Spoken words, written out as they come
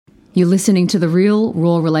You're listening to the Real,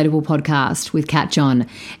 Raw, Relatable podcast with Kat John,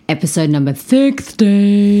 episode number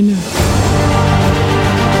 16.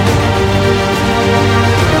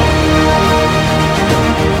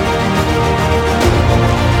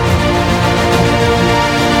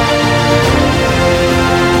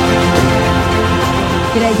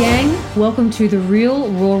 G'day gang, welcome to the Real,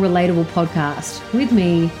 Raw, Relatable podcast with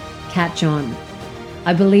me, Kat John.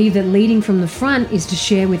 I believe that leading from the front is to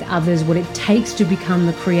share with others what it takes to become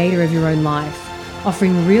the creator of your own life,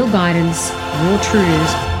 offering real guidance, raw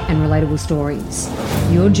truths, and relatable stories.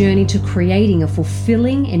 Your journey to creating a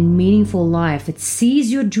fulfilling and meaningful life that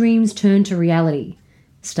sees your dreams turn to reality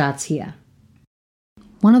starts here.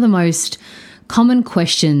 One of the most common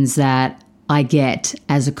questions that I get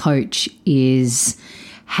as a coach is,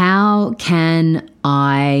 how can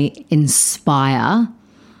I inspire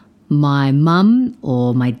my mum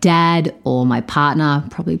or my dad or my partner?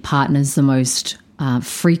 Probably partner's the most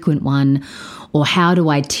frequent one. Or how do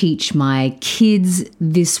I teach my kids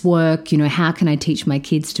this work? How can I teach my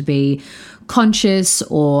kids to be conscious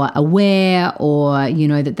or aware, or,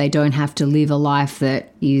 that they don't have to live a life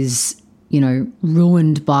that is,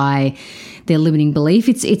 ruined by their limiting belief?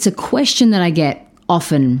 It's a question that I get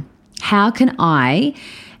often. How can I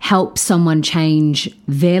help someone change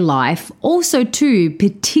their life? Also too,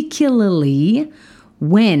 particularly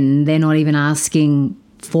when they're not even asking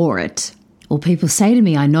for it. Or people say to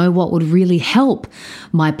me, I know what would really help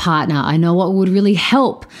my partner. I know what would really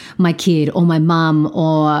help my kid or my mum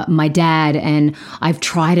or my dad. And I've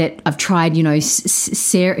tried it. I've tried,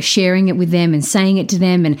 sharing it with them and saying it to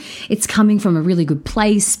them. And it's coming from a really good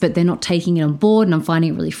place, but they're not taking it on board. And I'm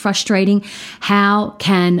finding it really frustrating. How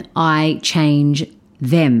can I change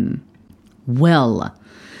them? Well,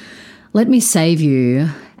 let me save you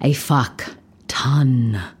a fuck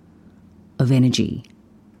ton of energy.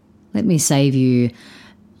 Let me save you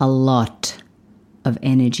a lot of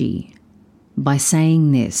energy by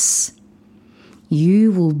saying this.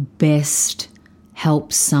 You will best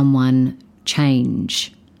help someone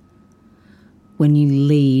change when you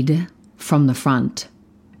lead from the front.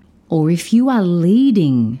 Or if you are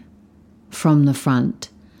leading from the front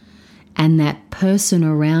and that person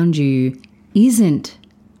around you isn't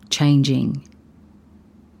changing,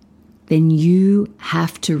 then you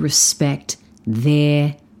have to respect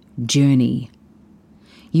their journey.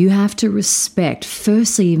 You have to respect,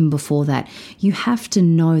 firstly, even before that, you have to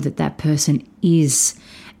know that that person is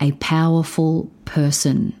a powerful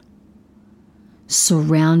person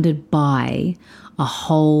surrounded by a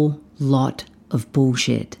whole lot of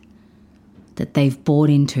bullshit that they've bought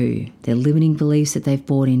into, their limiting beliefs that they've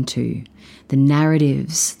bought into, the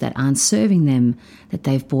narratives that aren't serving them that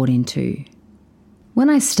they've bought into. When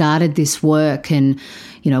I started this work and,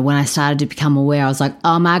 when I started to become aware, I was like,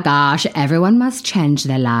 oh my gosh, everyone must change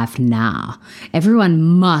their life now. Everyone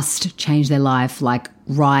must change their life like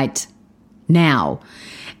right now.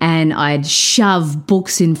 And I'd shove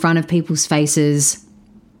books in front of people's faces.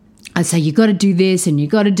 I'd say, you got to do this and you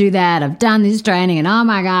got to do that. I've done this training and oh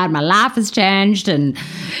my God, my life has changed and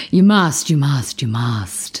you must. And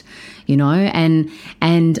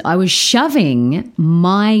I was shoving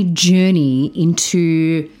my journey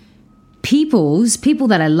into people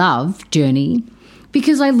that I love journey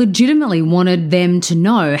because I legitimately wanted them to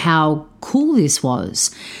know how cool this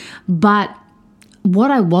was. But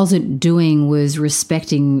what I wasn't doing was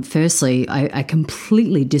respecting, firstly, I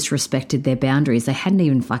completely disrespected their boundaries. They hadn't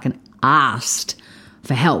even fucking asked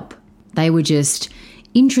for help. They were just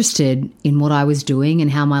interested in what I was doing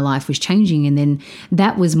and how my life was changing. And then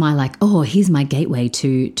that was my here's my gateway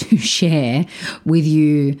to share with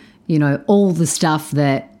you, all the stuff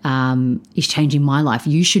that is changing my life.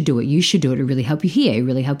 You should do it. It'll really help you here. It'll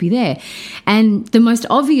really help you there. And the most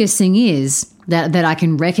obvious thing is that I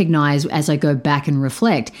can recognize as I go back and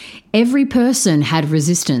reflect, every person had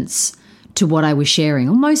resistance to what I was sharing,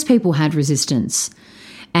 or most people had resistance.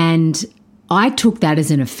 And I took that as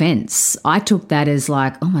an offense. I took that as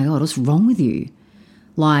like, oh my God, what's wrong with you?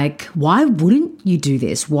 Like, why wouldn't you do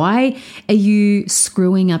this? Why are you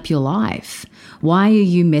screwing up your life? Why are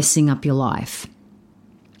you messing up your life?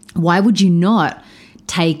 Why would you not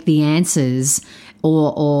take the answers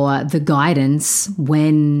or the guidance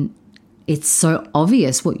when it's so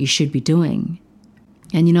obvious what you should be doing?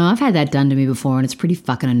 And I've had that done to me before and it's pretty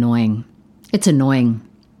fucking annoying. It's annoying.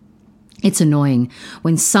 It's annoying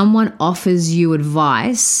when someone offers you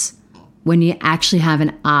advice when you actually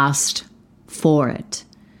haven't asked for it.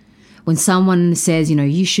 When someone says,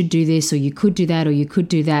 you should do this or you could do that or you could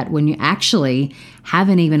do that when you actually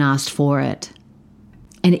haven't even asked for it.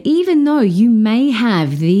 And even though you may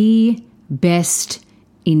have the best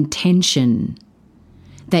intention,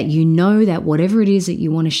 that you know that whatever it is that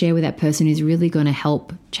you want to share with that person is really going to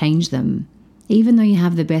help change them, even though you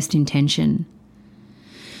have the best intention,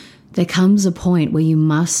 there comes a point where you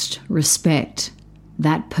must respect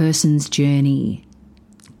that person's journey,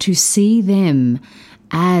 to see them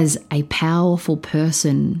as a powerful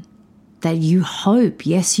person that you hope,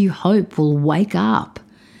 yes, you hope, will wake up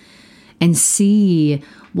and see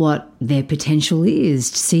what their potential is,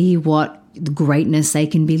 see what greatness they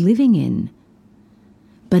can be living in.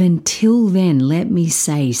 But until then, let me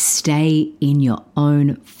say, stay in your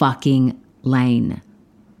own fucking lane.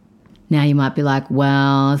 Now you might be like,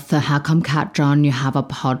 well, so how come, Kat John, you have a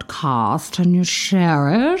podcast and you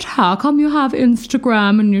share it? How come you have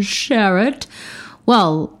Instagram and you share it?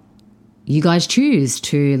 Well, you guys choose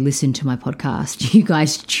to listen to my podcast. You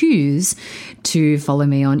guys choose to follow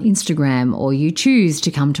me on Instagram, or you choose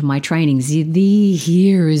to come to my trainings. That's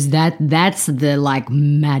the like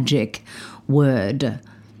magic word.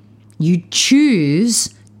 You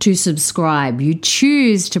choose to subscribe. You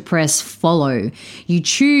choose to press follow. You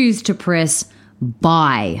choose to press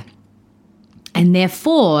buy. And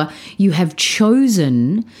therefore, you have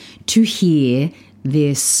chosen to hear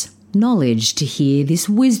this knowledge, to hear this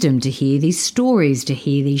wisdom, to hear these stories, to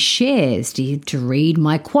hear these shares, to read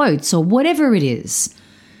my quotes, or whatever it is.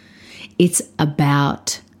 It's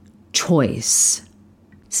about choice.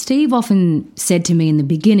 Steve often said to me in the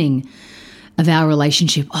beginning of our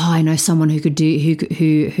relationship, oh, I know someone who could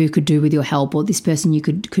do with your help, or this person you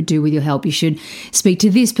could do with your help. You should speak to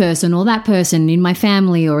this person or that person in my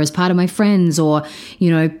family, or as part of my friends, or,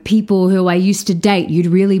 people who I used to date. You'd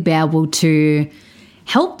really be able to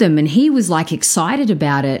help them. And he was like excited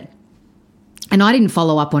about it. And I didn't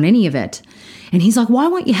follow up on any of it. And he's like, why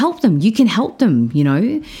won't you help them? You can help them,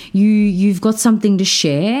 you've got something to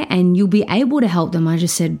share and you'll be able to help them. I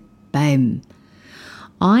just said, babe,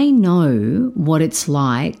 I know what it's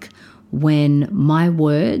like when my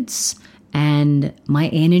words and my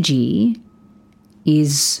energy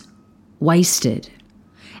is wasted.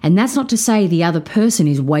 And that's not to say the other person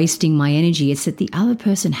is wasting my energy. It's that the other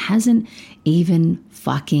person hasn't even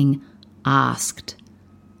fucking asked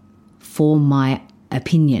for my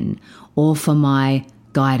opinion or for my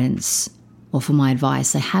guidance or for my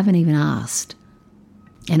advice. They haven't even asked.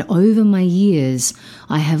 And over my years,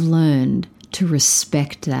 I have learned to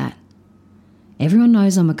respect that. Everyone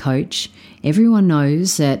knows I'm a coach. Everyone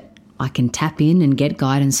knows that I can tap in and get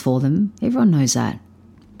guidance for them. Everyone knows that.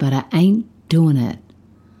 But I ain't doing it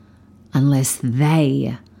unless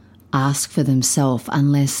they ask for themselves,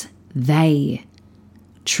 unless they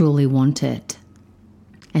truly want it.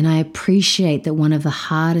 And I appreciate that one of the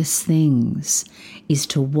hardest things is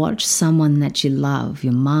to watch someone that you love,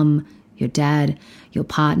 your mum, your dad, your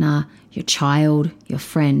partner, your child, your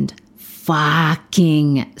friend,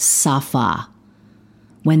 fucking suffer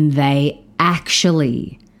when they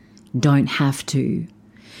actually don't have to,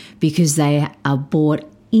 because they are bought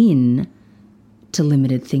in to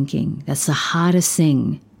limited thinking. That's the hardest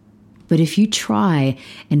thing. But if you try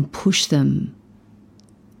and push them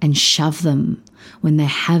and shove them when they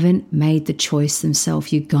haven't made the choice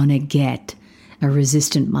themselves, you're gonna get a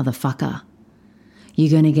resistant motherfucker.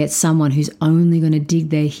 You're gonna get someone who's only gonna dig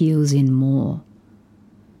their heels in more.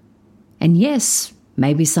 And yes,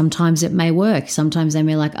 maybe sometimes it may work. Sometimes they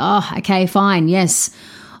may be like, oh, okay, fine, yes,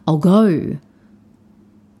 I'll go.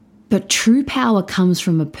 But true power comes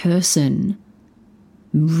from a person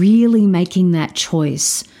really making that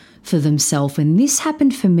choice for themselves. And this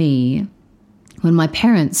happened for me when my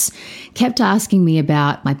parents kept asking me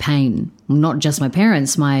about my pain. Not just my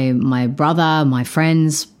parents, my brother, my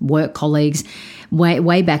friends, work colleagues,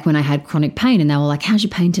 way back when I had chronic pain. And they were like, how's your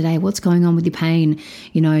pain today? What's going on with your pain?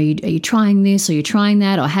 Are you trying this, or you're trying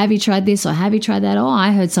that? Or have you tried this, or have you tried that? Oh,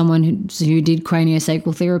 I heard someone who did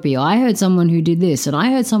craniosacral therapy. Or I heard someone who did this, and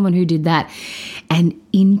I heard someone who did that. And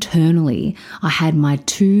internally, I had my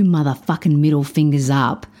two motherfucking middle fingers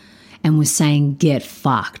up and was saying, get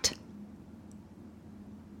fucked.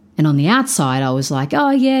 And on the outside, I was like,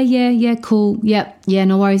 oh, yeah, cool. Yep, yeah,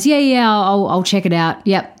 no worries. Yeah, I'll check it out.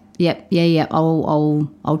 Yep,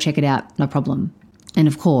 I'll check it out. No problem. And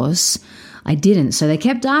of course, I didn't. So they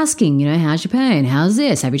kept asking, how's your pain? How's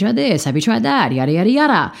this? Have you tried this? Have you tried that? Yada, yada,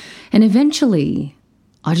 yada. And eventually,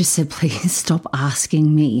 I just said, please stop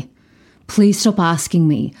asking me. Please stop asking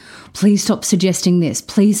me. Please stop suggesting this.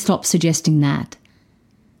 Please stop suggesting that.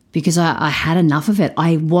 Because I had enough of it.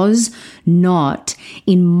 I was not,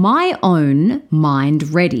 in my own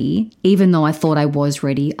mind, ready, even though I thought I was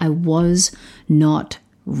ready. I was not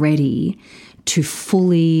ready to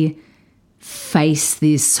fully face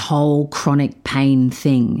this whole chronic pain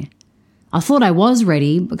thing. I thought I was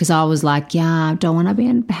ready because I was like, yeah, I don't want to be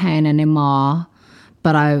in pain anymore.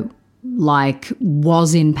 But I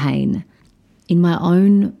was in pain. In my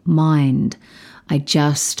own mind, I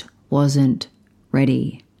just wasn't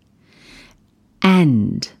ready.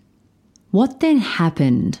 And what then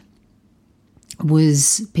happened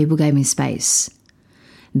was people gave me space.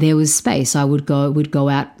 There was space. I would go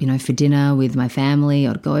out, for dinner with my family.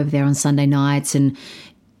 I'd go over there on Sunday nights, and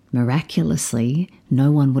miraculously,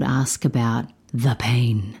 no one would ask about the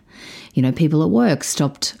pain. People at work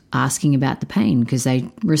stopped asking about the pain because they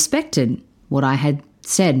respected what I had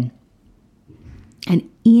said. And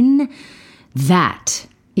in that,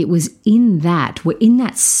 we're in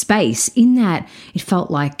that space, in that it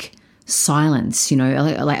felt like silence,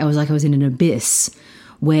 I was in an abyss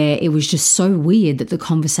where it was just so weird that the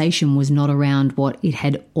conversation was not around what it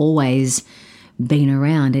had always been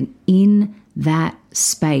around. And in that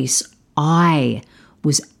space, I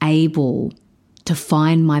was able to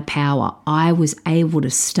find my power. I was able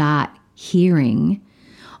to start hearing,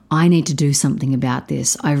 I need to do something about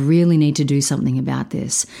this. I really need to do something about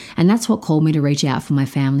this. And that's what called me to reach out for my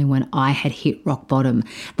family when I had hit rock bottom.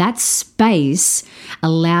 That space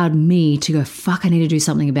allowed me to go, fuck, I need to do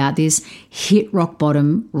something about this, hit rock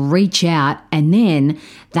bottom, reach out, and then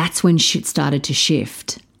that's when shit started to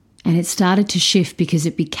shift. And it started to shift because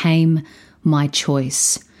it became my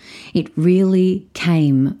choice. It really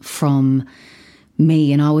came from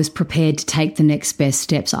me, and I was prepared to take the next best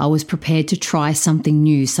steps. I was prepared to try something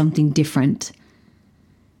new, something different.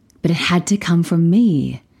 But it had to come from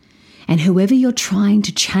me. And whoever you're trying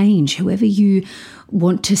to change, whoever you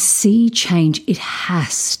want to see change, it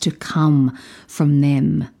has to come from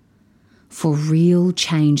them for real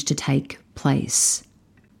change to take place.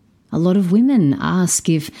 A lot of women ask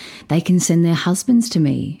if they can send their husbands to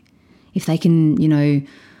me, if they can,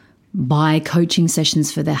 buy coaching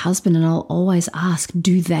sessions for their husband, and I'll always ask,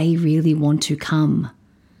 do they really want to come?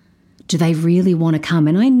 Do they really want to come?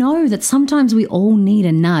 And I know that sometimes we all need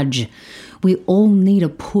a nudge. We all need a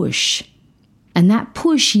push. And that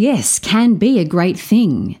push, yes, can be a great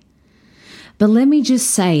thing. But let me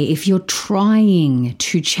just say, if you're trying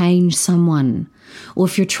to change someone, or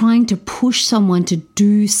if you're trying to push someone to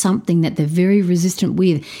do something that they're very resistant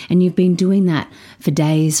with, and you've been doing that for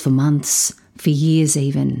days, for months, for years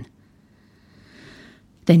even,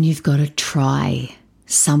 then you've got to try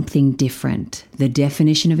something different. The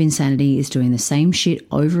definition of insanity is doing the same shit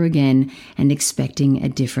over again and expecting a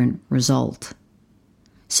different result.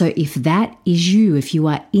 So if that is you, if you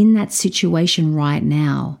are in that situation right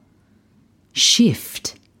now,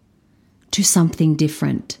 shift to something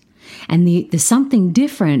different. And the something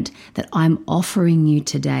different that I'm offering you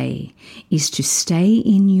today is to stay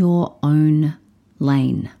in your own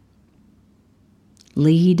lane.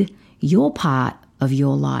 Lead your part of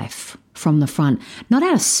your life from the front, not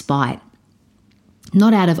out of spite,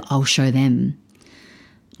 not out of, I'll show them,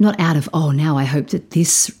 not out of, oh, now I hope that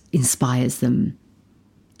this inspires them.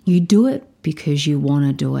 You do it because you want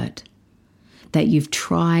to do it, that you've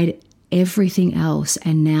tried everything else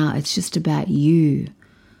and now it's just about you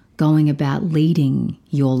going about leading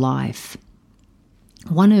your life.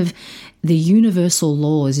 One of the universal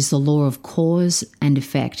laws is the law of cause and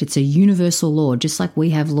effect. It's a universal law, just like we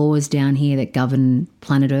have laws down here that govern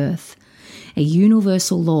planet Earth. A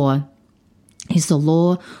universal law is the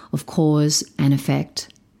law of cause and effect.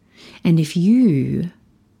 And if you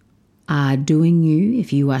are doing you,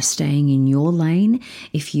 if you are staying in your lane,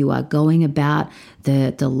 if you are going about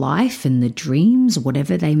the life and the dreams,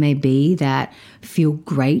 whatever they may be, that feel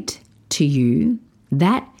great to you,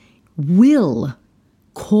 that will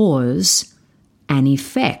cause an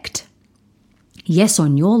effect. Yes,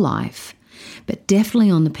 on your life, but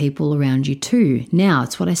definitely on the people around you too. Now,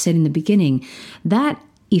 it's what I said in the beginning. That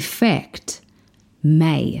effect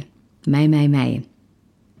may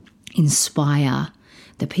inspire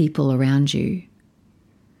the people around you.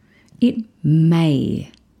 It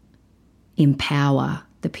may empower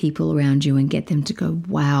the people around you and get them to go,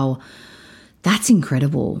 wow, that's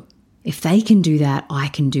incredible. If they can do that, I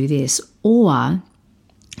can do this. Or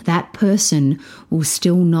that person will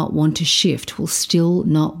still not want to shift, will still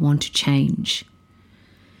not want to change.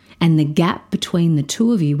 And the gap between the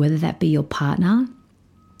two of you, whether that be your partner,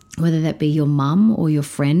 whether that be your mum or your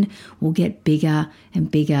friend, will get bigger and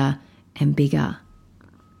bigger and bigger.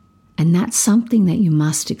 And that's something that you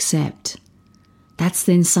must accept. That's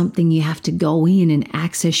then something you have to go in and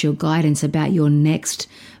access your guidance about your next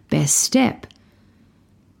best step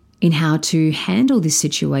in how to handle this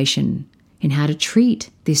situation, in how to treat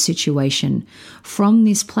this situation from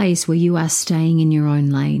this place where you are staying in your own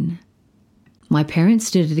lane. My parents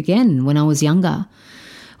did it again when I was younger.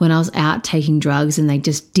 when I was out taking drugs and they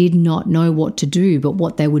just did not know what to do, but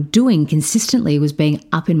what they were doing consistently was being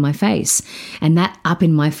up in my face. And that up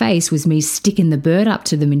in my face was me sticking the bird up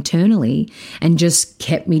to them internally and just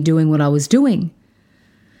kept me doing what I was doing.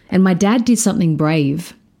 And my dad did something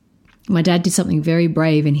brave. My dad did something very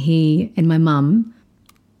brave, and he and my mum,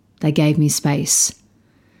 they gave me space.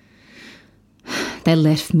 They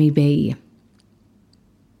left me be.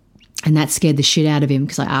 And that scared the shit out of him,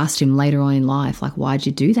 because I asked him later on in life, like, why'd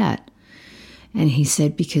you do that? And he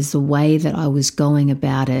said, because the way that I was going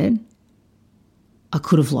about it, I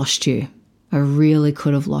could have lost you. I really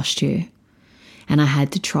could have lost you. And I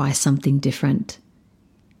had to try something different.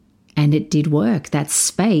 And it did work. That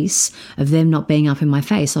space of them not being up in my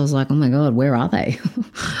face, I was like, oh my God, where are they?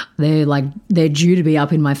 they're due to be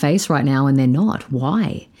up in my face right now and they're not.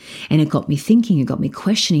 Why? And it got me thinking, it got me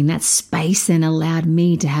questioning. That space then allowed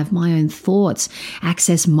me to have my own thoughts,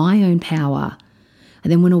 access my own power. I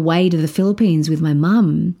then went away to the Philippines with my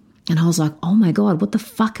mum and I was like, oh my God, what the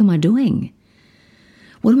fuck am I doing?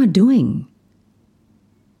 What am I doing?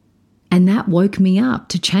 And that woke me up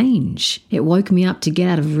to change. It woke me up to get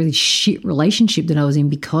out of a really shit relationship that I was in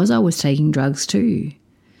because I was taking drugs too.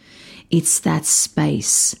 It's that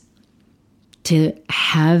space to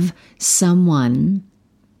have someone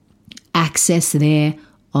access their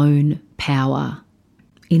own power.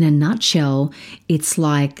 In a nutshell, it's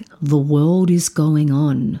like the world is going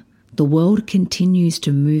on. The world continues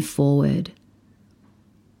to move forward.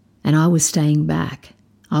 And I was staying back.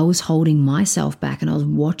 I was holding myself back and I was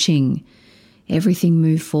watching everything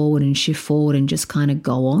move forward and shift forward and just kind of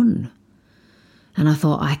go on. And I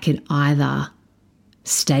thought I could either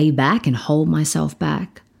stay back and hold myself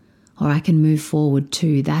back, or I can move forward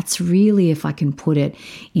too. That's really, if I can put it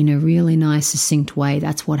in a really nice, succinct way,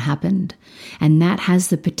 that's what happened. And that has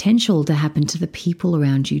the potential to happen to the people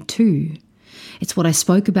around you too. It's what I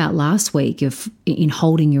spoke about last week in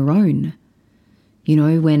holding your own. You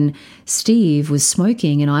know, when Steve was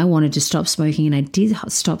smoking and I wanted to stop smoking and I did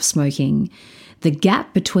stop smoking, the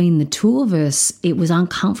gap between the two of us, it was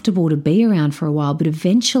uncomfortable to be around for a while, but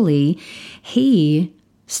eventually he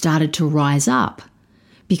started to rise up,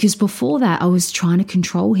 because before that I was trying to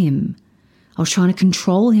control him. I was trying to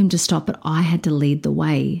control him to stop, but I had to lead the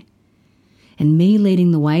way. And me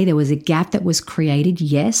leading the way, there was a gap that was created,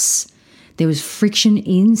 yes. There was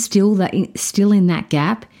friction still in that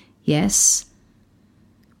gap, yes.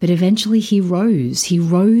 But eventually he rose. He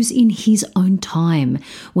rose in his own time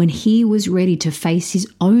when he was ready to face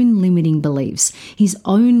his own limiting beliefs, his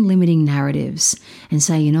own limiting narratives, and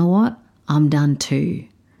say, you know what? I'm done too.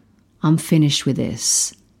 I'm finished with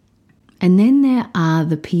this. And then there are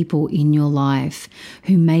the people in your life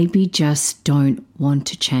who maybe just don't want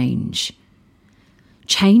to change.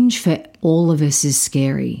 Change for all of us is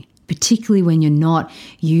scary, particularly when you're not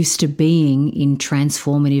used to being in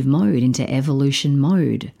transformative mode, into evolution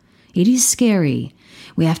mode. It is scary.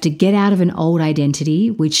 We have to get out of an old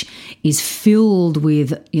identity, which is filled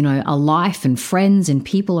with, a life and friends and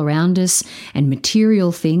people around us and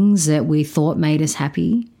material things that we thought made us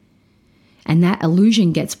happy. And that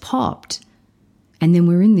illusion gets popped. And then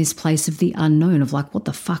we're in this place of the unknown of like, what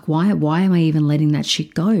the fuck? Why am I even letting that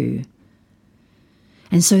shit go?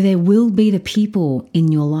 And so there will be the people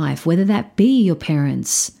in your life, whether that be your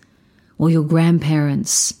parents or your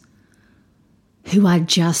grandparents, who are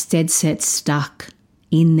just dead set stuck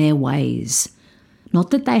in their ways. Not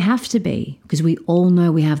that they have to be, because we all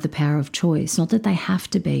know we have the power of choice. Not that they have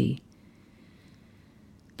to be,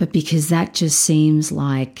 but because that just seems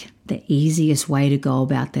like the easiest way to go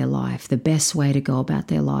about their life, the best way to go about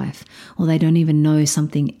their life, or they don't even know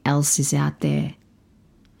something else is out there.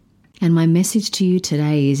 And my message to you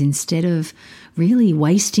today is, instead of really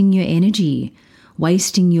wasting your energy,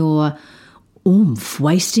 wasting your oomph,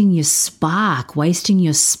 wasting your spark, wasting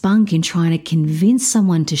your spunk in trying to convince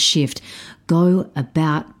someone to shift, go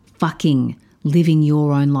about fucking living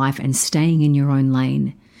your own life and staying in your own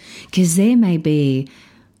lane. Because there may be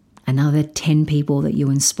another 10 people that you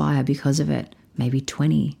inspire because of it, maybe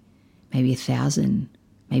 20, maybe 1,000,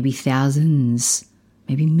 maybe thousands,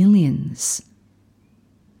 maybe millions.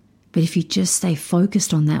 But if you just stay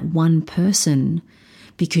focused on that one person,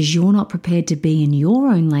 because you're not prepared to be in your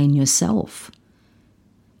own lane yourself,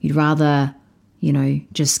 you'd rather,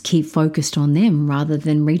 just keep focused on them rather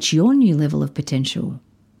than reach your new level of potential.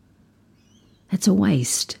 That's a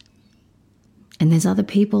waste. And there's other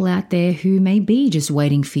people out there who may be just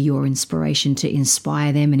waiting for your inspiration to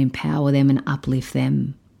inspire them and empower them and uplift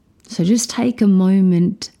them. So just take a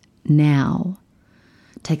moment now.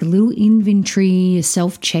 Take a little inventory, a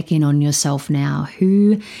self-check-in on yourself now.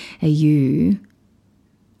 Who are you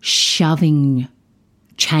shoving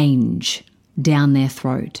change down their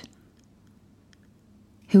throat?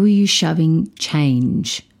 Who are you shoving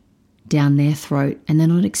change down their throat and they're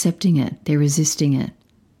not accepting it? They're resisting it.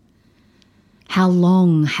 How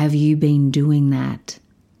long have you been doing that?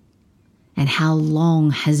 And how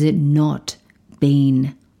long has it not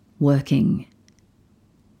been working?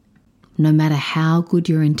 No matter how good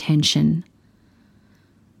your intention,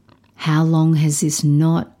 how long has this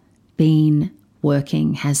not been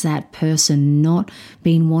working? Has that person not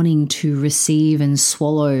been wanting to receive and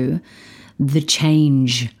swallow the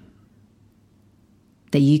change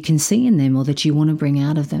that you can see in them or that you want to bring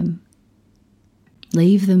out of them?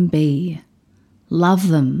 Leave them be. Love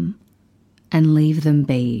them and leave them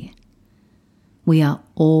be. We are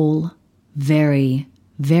all very,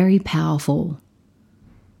 very powerful.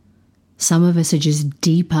 Some of us are just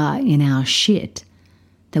deeper in our shit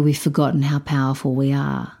that we've forgotten how powerful we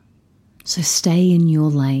are. So stay in your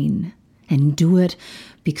lane and do it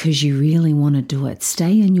because you really want to do it.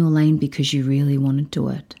 Stay in your lane because you really want to do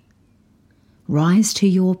it. Rise to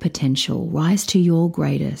your potential, rise to your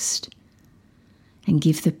greatest, and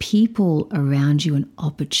give the people around you an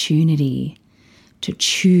opportunity to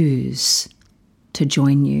choose to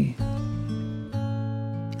join you.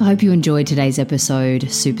 I hope you enjoyed today's episode,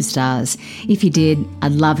 superstars. If you did,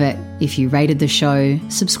 I'd love it if you rated the show,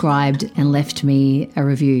 subscribed, and left me a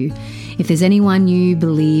review. If there's anyone you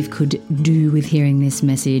believe could do with hearing this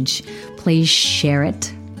message, please share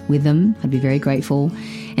it with them. I'd be very grateful.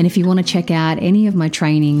 And if you want to check out any of my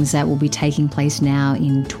trainings that will be taking place now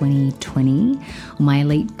in 2020, or my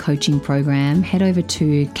elite coaching program, head over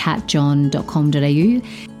to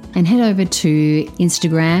katjohn.com.au and head over to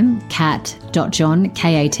Instagram, kat.john,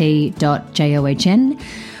 kat.john,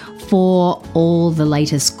 for all the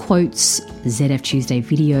latest quotes, ZF Tuesday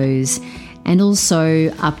videos, and also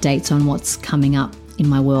updates on what's coming up in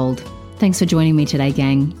my world. Thanks for joining me today,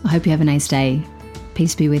 gang. I hope you have a nice day.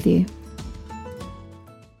 Peace be with you.